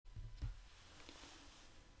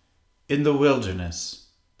In the wilderness,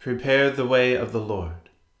 prepare the way of the Lord.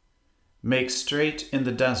 Make straight in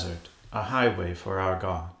the desert a highway for our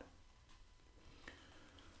God.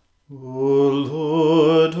 O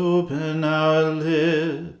Lord, open our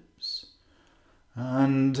lips,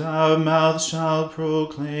 and our mouth shall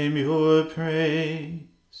proclaim your praise.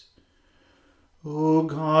 O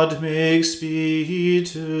God, make speed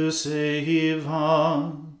to save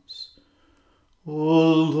us. O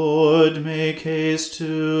Lord, make haste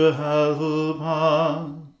to help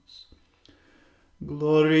us.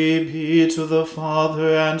 Glory be to the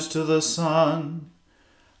Father, and to the Son,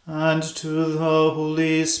 and to the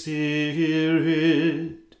Holy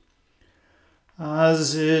Spirit,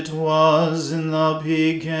 as it was in the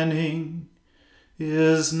beginning,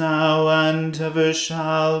 is now, and ever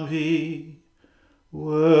shall be,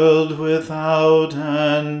 world without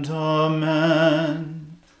end. Amen.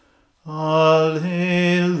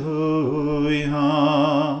 Alleluia.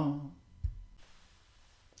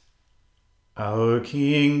 Our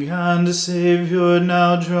King and Saviour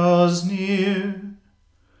now draws near.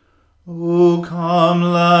 O come,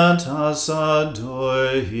 let us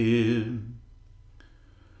adore him.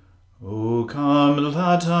 O come,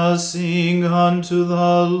 let us sing unto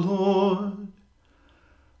the Lord.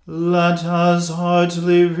 Let us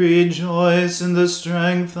heartily rejoice in the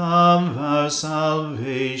strength of our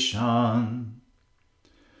salvation.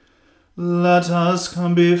 Let us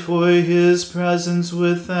come before his presence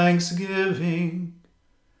with thanksgiving,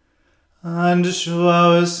 and show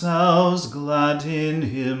ourselves glad in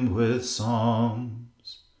him with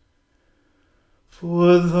psalms.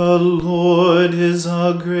 For the Lord is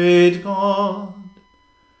a great God,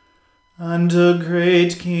 and a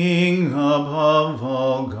great King above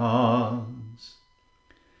all gods.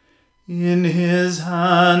 In his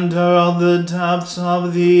hand are all the depths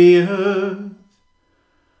of the earth,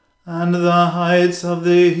 and the heights of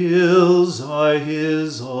the hills are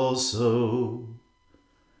his also.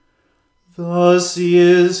 The sea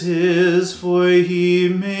is his, for he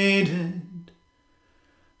made it,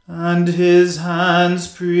 and his hands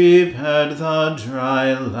prepared the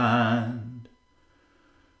dry land.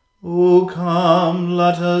 O come,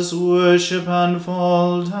 let us worship and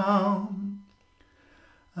fall down,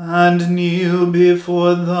 and kneel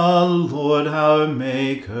before the Lord our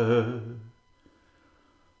Maker.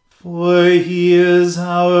 For he is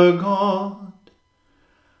our God,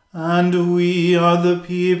 and we are the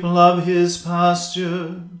people of his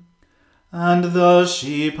pasture, and the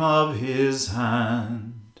sheep of his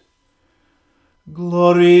hand.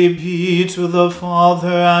 Glory be to the Father,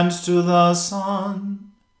 and to the Son,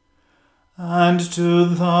 and to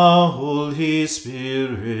the Holy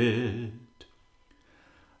Spirit,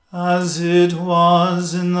 as it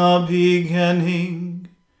was in the beginning,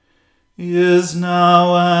 is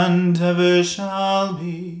now, and ever shall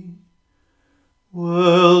be,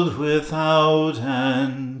 world without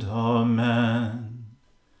end. Amen.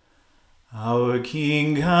 Our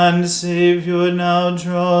King and Saviour now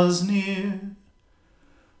draws near.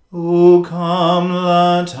 O come,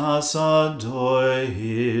 let us adore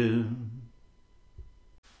him.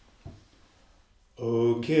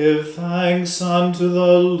 O give thanks unto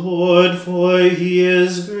the Lord, for he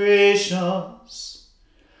is gracious,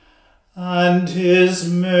 and his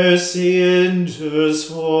mercy endures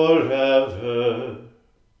forever.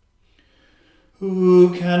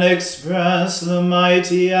 Who can express the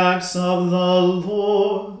mighty acts of the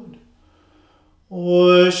Lord,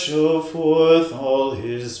 or show forth all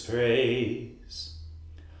his praise?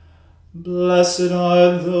 Blessed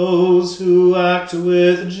are those who act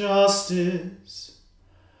with justice,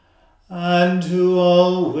 and who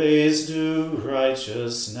always do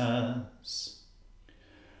righteousness.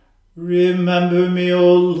 Remember me,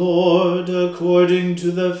 O Lord, according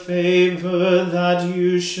to the favor that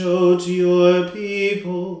you show to your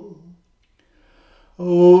people.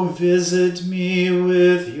 O visit me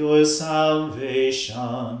with your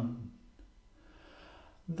salvation,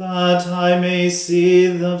 that I may see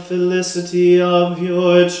the felicity of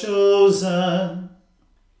your chosen,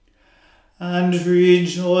 and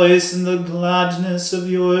rejoice in the gladness of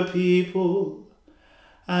your people,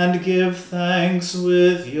 and give thanks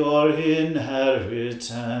with your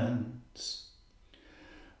inheritance.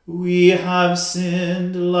 We have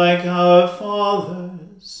sinned like our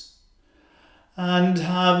fathers, and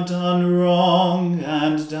have done wrong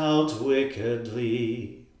and dealt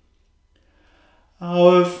wickedly.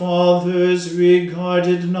 Our fathers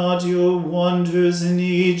regarded not your wonders in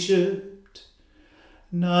Egypt,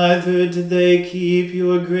 neither did they keep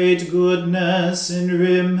your great goodness in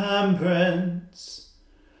remembrance,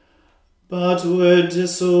 but were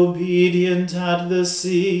disobedient at the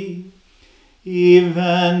sea,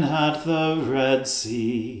 even at the Red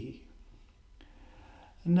Sea.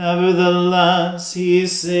 Nevertheless, he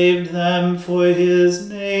saved them for his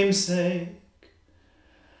name's sake,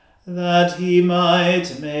 that he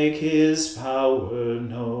might make his power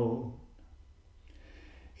known.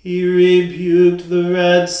 He rebuked the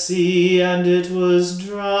Red Sea, and it was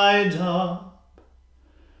dried up.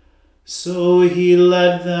 So he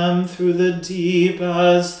led them through the deep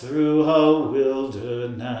as through a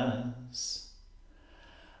wilderness.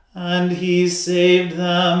 And he saved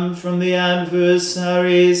them from the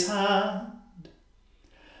adversary's hand,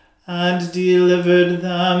 and delivered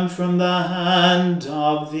them from the hand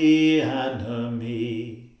of the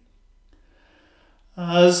enemy.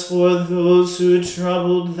 As for those who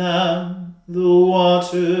troubled them, the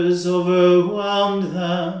waters overwhelmed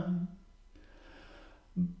them.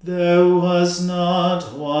 There was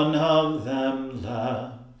not one of them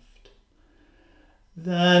left.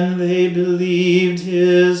 Then they believed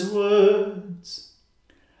his words,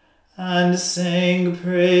 and sang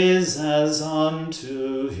praises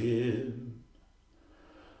unto him.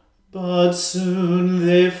 But soon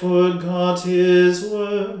they forgot his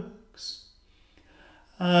works,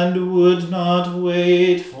 and would not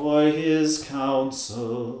wait for his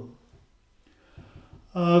counsel.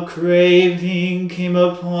 A craving came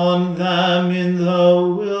upon them in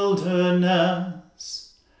the wilderness,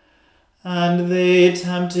 and they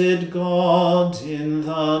tempted God in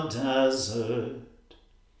the desert.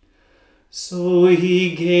 So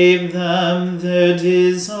he gave them their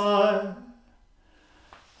desire,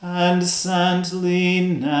 and sent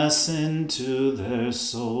leanness into their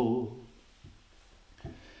soul.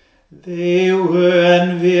 They were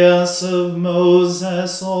envious of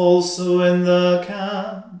Moses also in the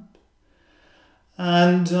camp,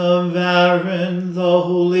 and of Aaron, the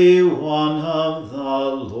Holy One of the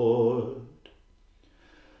Lord.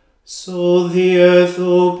 So the earth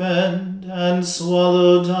opened and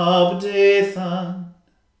swallowed up Dathan,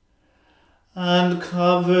 and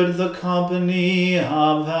covered the company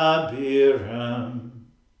of Abiram.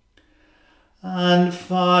 And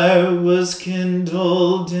fire was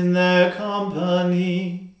kindled in their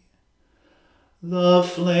company. The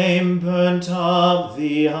flame burnt up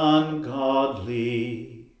the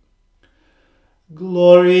ungodly.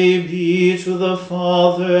 Glory be to the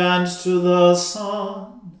Father, and to the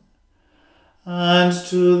Son, and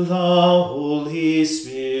to the Holy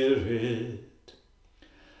Spirit,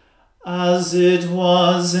 as it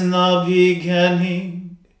was in the beginning,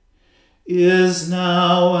 is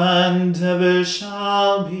now, and ever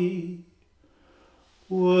shall be,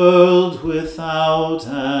 world without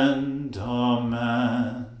end.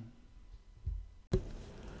 Amen.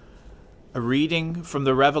 A reading from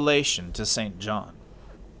the Revelation to St. John.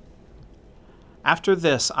 After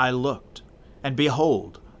this I looked, and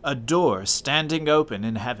behold, a door standing open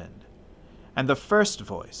in heaven. And the first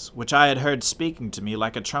voice, which I had heard speaking to me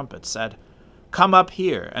like a trumpet, said, "Come up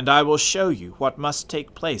here, and I will show you what must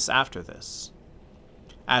take place after this."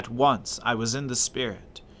 At once I was in the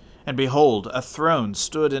Spirit, and behold, a throne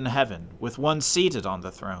stood in heaven, with one seated on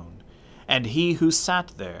the throne. And he who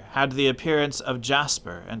sat there had the appearance of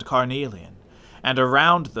jasper and carnelian, and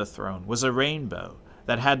around the throne was a rainbow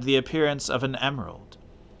that had the appearance of an emerald.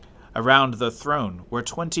 Around the throne were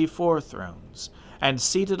 24 thrones, and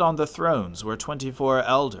seated on the thrones were 24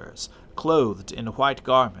 elders, clothed in white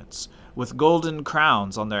garments, with golden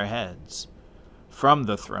crowns on their heads. From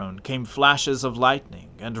the throne came flashes of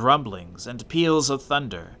lightning, and rumblings, and peals of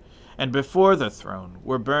thunder, and before the throne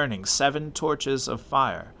were burning 7 torches of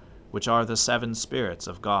fire, which are the 7 spirits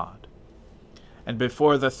of God. And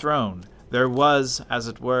before the throne there was, as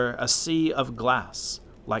it were, a sea of glass,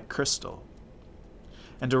 like crystal.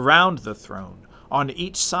 And around the throne, on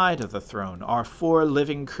each side of the throne, are 4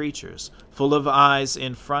 living creatures, full of eyes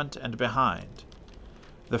in front and behind.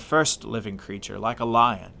 The first living creature like a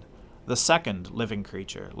lion, the second living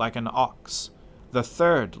creature like an ox, the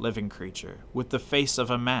third living creature with the face of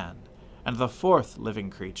a man, and the fourth living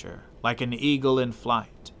creature like an eagle in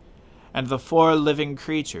flight. And the 4 living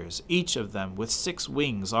creatures, each of them with 6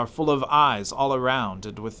 wings, are full of eyes all around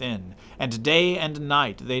and within, and day and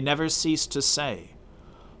night they never cease to say,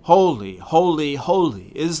 "Holy, holy,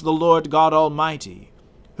 holy is the Lord God Almighty,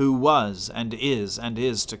 who was and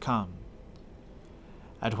is to come."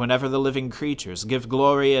 And whenever the living creatures give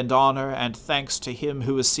glory and honor and thanks to him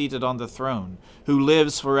who is seated on the throne, who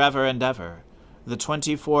lives forever and ever, the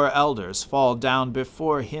 24 elders fall down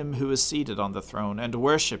before him who is seated on the throne and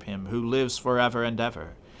worship him who lives forever and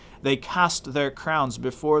ever. They cast their crowns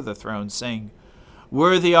before the throne, saying,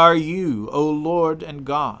 "Worthy are you, O Lord and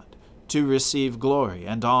God, to receive glory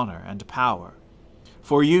and honor and power.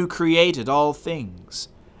 For you created all things,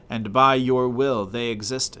 and by your will they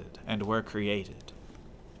existed and were created.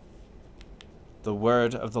 The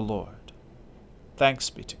word of the Lord. Thanks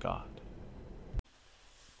be to God.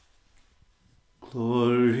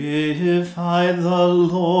 Glorify the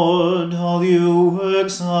Lord, all you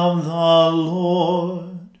works of the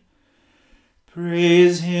Lord.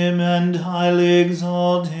 Praise him and highly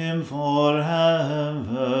exalt him forever.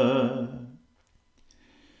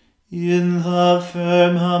 In the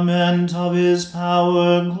firmament of his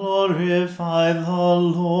power glorify the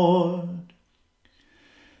Lord.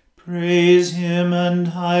 Praise him and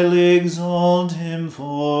highly exalt him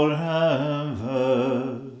forever.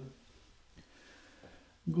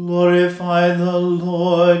 Glorify the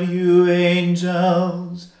Lord, you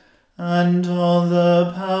angels, and all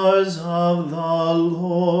the powers of the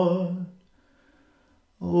Lord.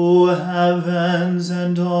 O heavens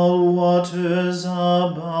and all waters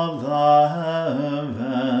above the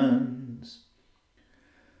heavens,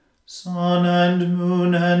 sun and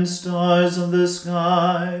moon and stars of the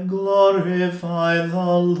sky, glorify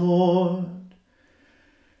the Lord.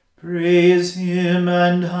 Praise him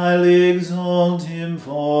and highly exalt him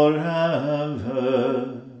forever.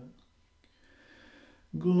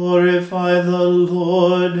 Glorify the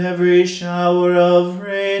Lord, every shower of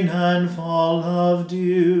rain and fall of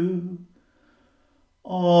dew,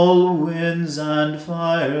 all winds and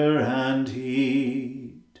fire and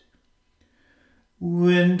heat.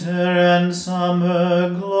 Winter and summer,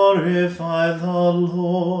 glorify the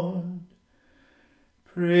Lord.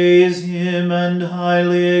 Praise him and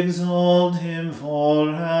highly exalt him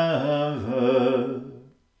forever.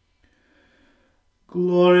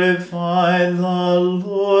 Glorify the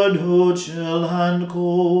Lord, O chill and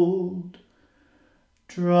cold,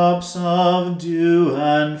 drops of dew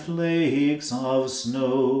and flakes of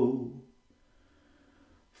snow,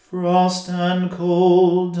 frost and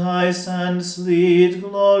cold, ice and sleet,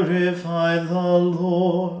 glorify the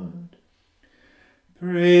Lord.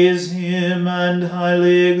 Praise him and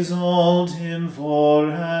highly exalt him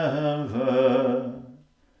forever.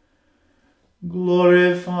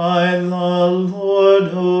 Glorify the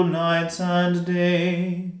Lord, O nights and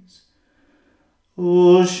days,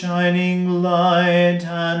 O shining light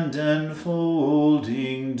and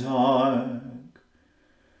enfolding dark.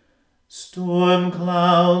 Storm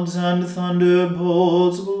clouds and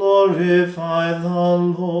thunderbolts, glorify the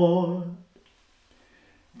Lord.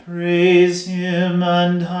 Praise him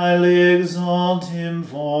and highly exalt him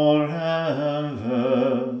forever.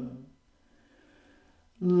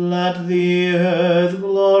 Let the earth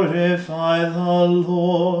glorify the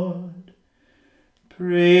Lord.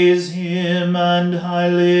 Praise him and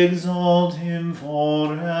highly exalt him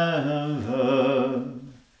forever.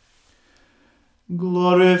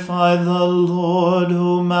 Glorify the Lord,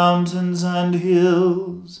 O mountains and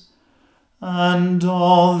hills, and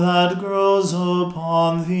all that grows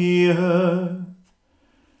upon the earth.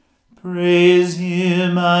 Praise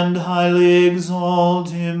him and highly exalt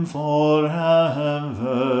him forever.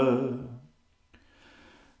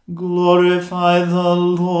 Glorify the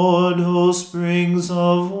Lord, O springs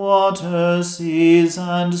of water, seas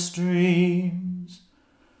and streams,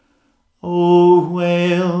 O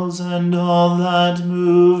whales and all that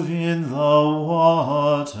move in the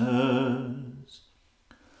waters.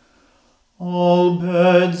 All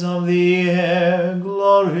birds of the air,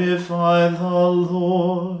 glorify the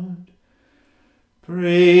Lord.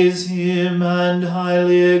 Praise him and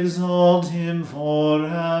highly exalt him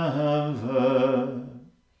forever.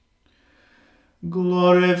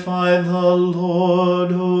 Glorify the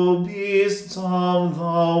Lord, O beasts of the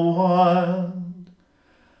wild,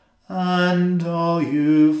 and all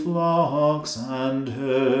you flocks and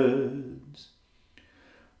herds.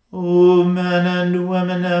 O men and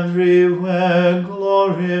women everywhere,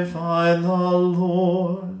 glorify the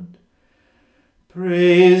Lord.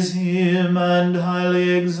 Praise him and highly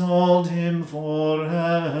exalt him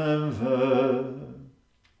forever.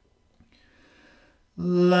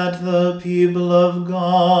 Let the people of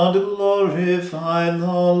God glorify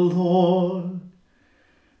the Lord.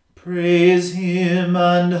 Praise him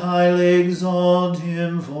and highly exalt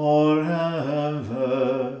him forever.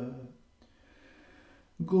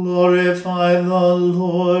 Glorify the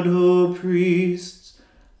Lord, O priests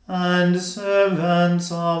and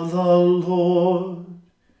servants of the Lord.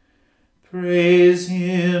 Praise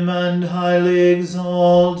him and highly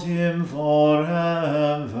exalt him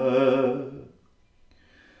forever.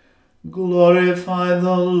 Glorify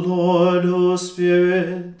the Lord, O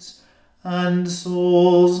spirits and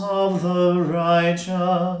souls of the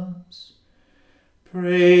righteous.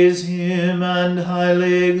 Praise him and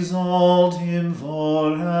highly exalt him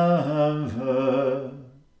forever.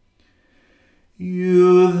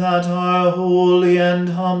 You that are holy and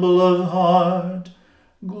humble of heart,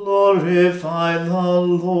 glorify the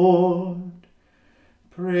Lord.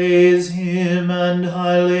 Praise him and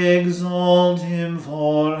highly exalt him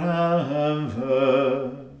forever.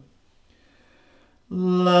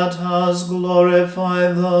 Let us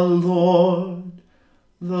glorify the Lord,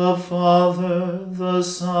 the Father, the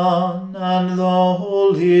Son, and the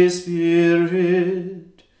Holy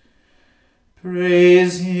Spirit.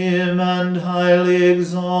 Praise him and highly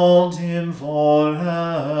exalt him forever.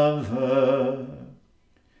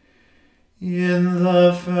 In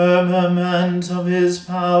the firmament of his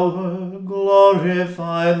power,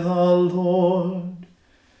 glorify the Lord.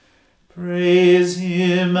 Praise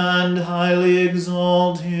him and highly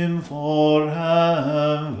exalt him forever.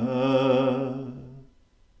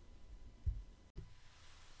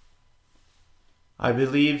 I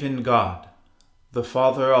believe in God, the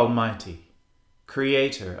Father Almighty,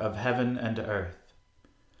 Creator of heaven and earth.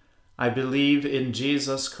 I believe in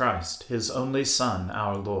Jesus Christ, his only Son,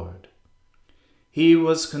 our Lord. He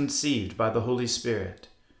was conceived by the Holy Spirit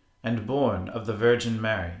and born of the Virgin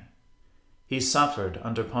Mary. He suffered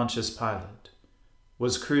under Pontius Pilate,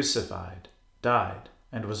 was crucified, died,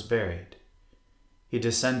 and was buried. He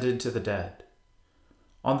descended to the dead.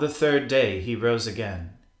 On the third day he rose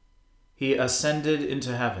again. He ascended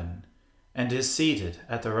into heaven and is seated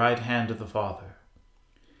at the right hand of the Father.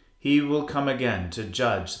 He will come again to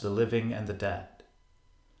judge the living and the dead.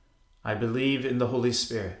 I believe in the Holy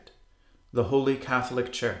Spirit, the Holy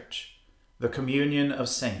Catholic Church, the communion of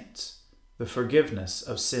saints, the forgiveness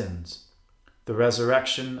of sins, the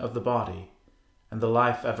resurrection of the body, and the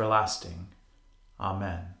life everlasting.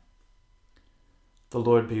 Amen. The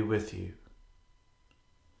Lord be with you.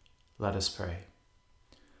 Let us pray.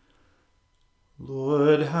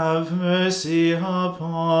 Lord, have mercy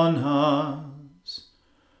upon us.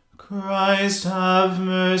 Christ, have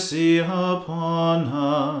mercy upon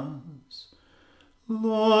us.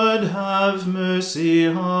 Lord, have mercy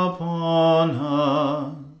upon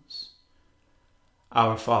us.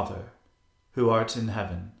 Our Father, who art in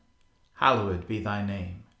heaven, hallowed be thy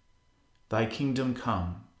name. Thy kingdom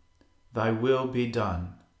come, thy will be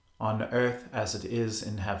done, on earth as it is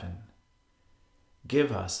in heaven.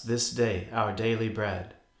 Give us this day our daily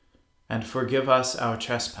bread, and forgive us our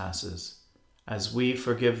trespasses, as we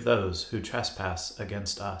forgive those who trespass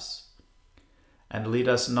against us. And lead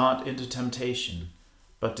us not into temptation,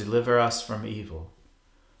 but deliver us from evil.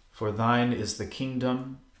 For thine is the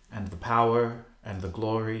kingdom, and the power, and the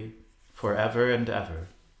glory, forever and ever.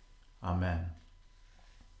 Amen.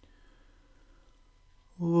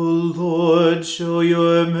 O Lord, show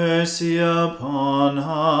your mercy upon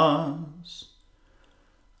us,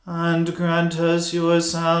 and grant us your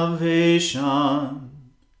salvation.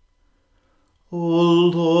 O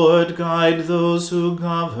Lord, guide those who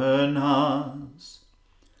govern us,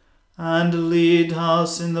 and lead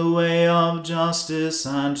us in the way of justice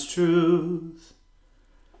and truth.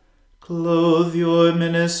 Clothe your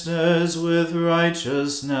ministers with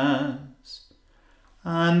righteousness,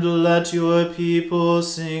 and let your people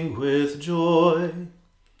sing with joy.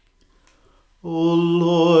 O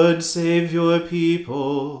Lord, save your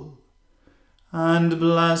people, and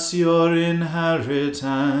bless your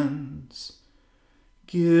inheritance.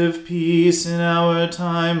 Give peace in our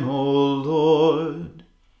time, O Lord,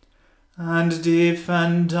 and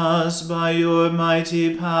defend us by your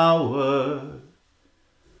mighty power.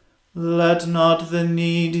 Let not the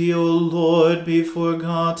needy, O Lord, be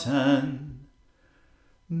forgotten,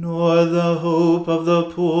 nor the hope of the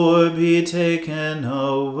poor be taken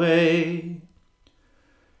away.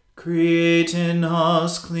 Create in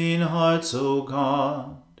us clean hearts, O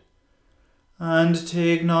God, and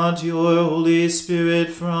take not your Holy Spirit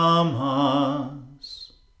from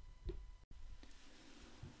us.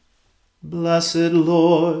 Blessed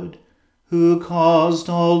Lord, who caused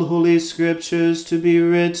all holy scriptures to be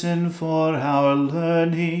written for our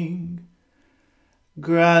learning,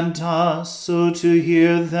 grant us so to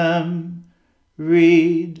hear them,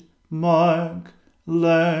 read, mark,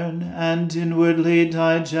 learn, and inwardly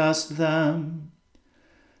digest them,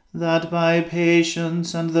 that by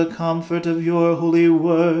patience and the comfort of your holy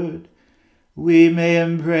word we may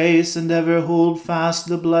embrace and ever hold fast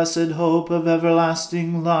the blessed hope of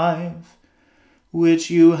everlasting life, which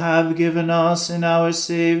you have given us in our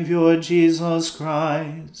Saviour Jesus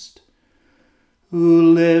Christ, who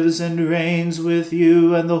lives and reigns with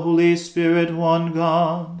you and the Holy Spirit, one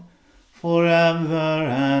God, forever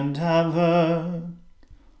and ever.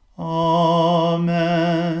 Amen.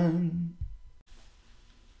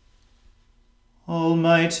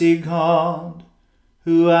 Almighty God,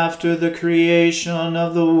 who after the creation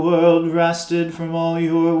of the world rested from all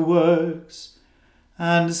your works,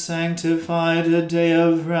 and sanctified a day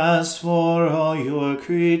of rest for all your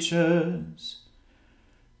creatures,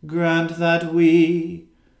 grant that we,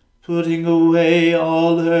 putting away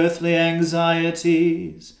all earthly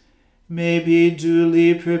anxieties, may be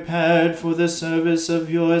duly prepared for the service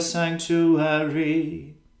of your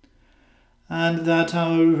sanctuary, and that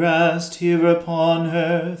our rest here upon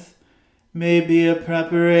earth may be a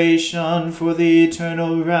preparation for the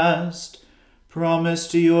eternal rest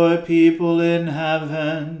promised to your people in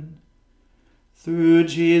heaven. Through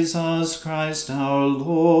Jesus Christ our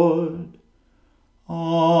Lord.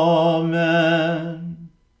 Amen.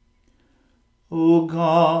 O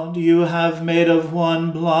God, you have made of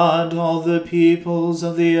one blood all the peoples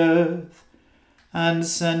of the earth, and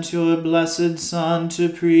sent your blessed Son to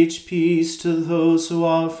preach peace to those who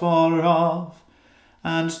are far off,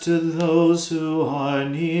 and to those who are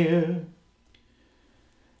near.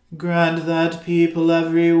 Grant that people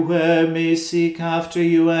everywhere may seek after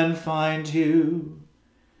you and find you.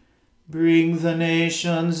 Bring the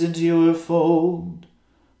nations into your fold.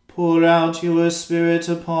 Pour out your Spirit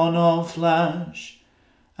upon all flesh,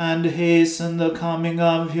 and hasten the coming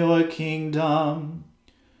of your kingdom.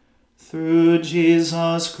 Through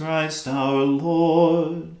Jesus Christ our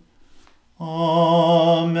Lord.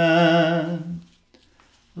 Amen.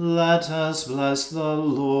 Let us bless the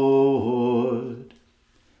Lord.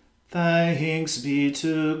 Thanks be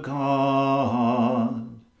to God.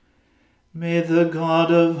 May the God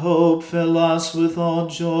of hope fill us with all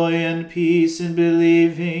joy and peace in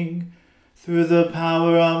believing, through the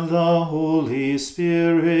power of the Holy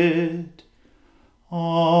Spirit.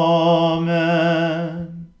 Amen.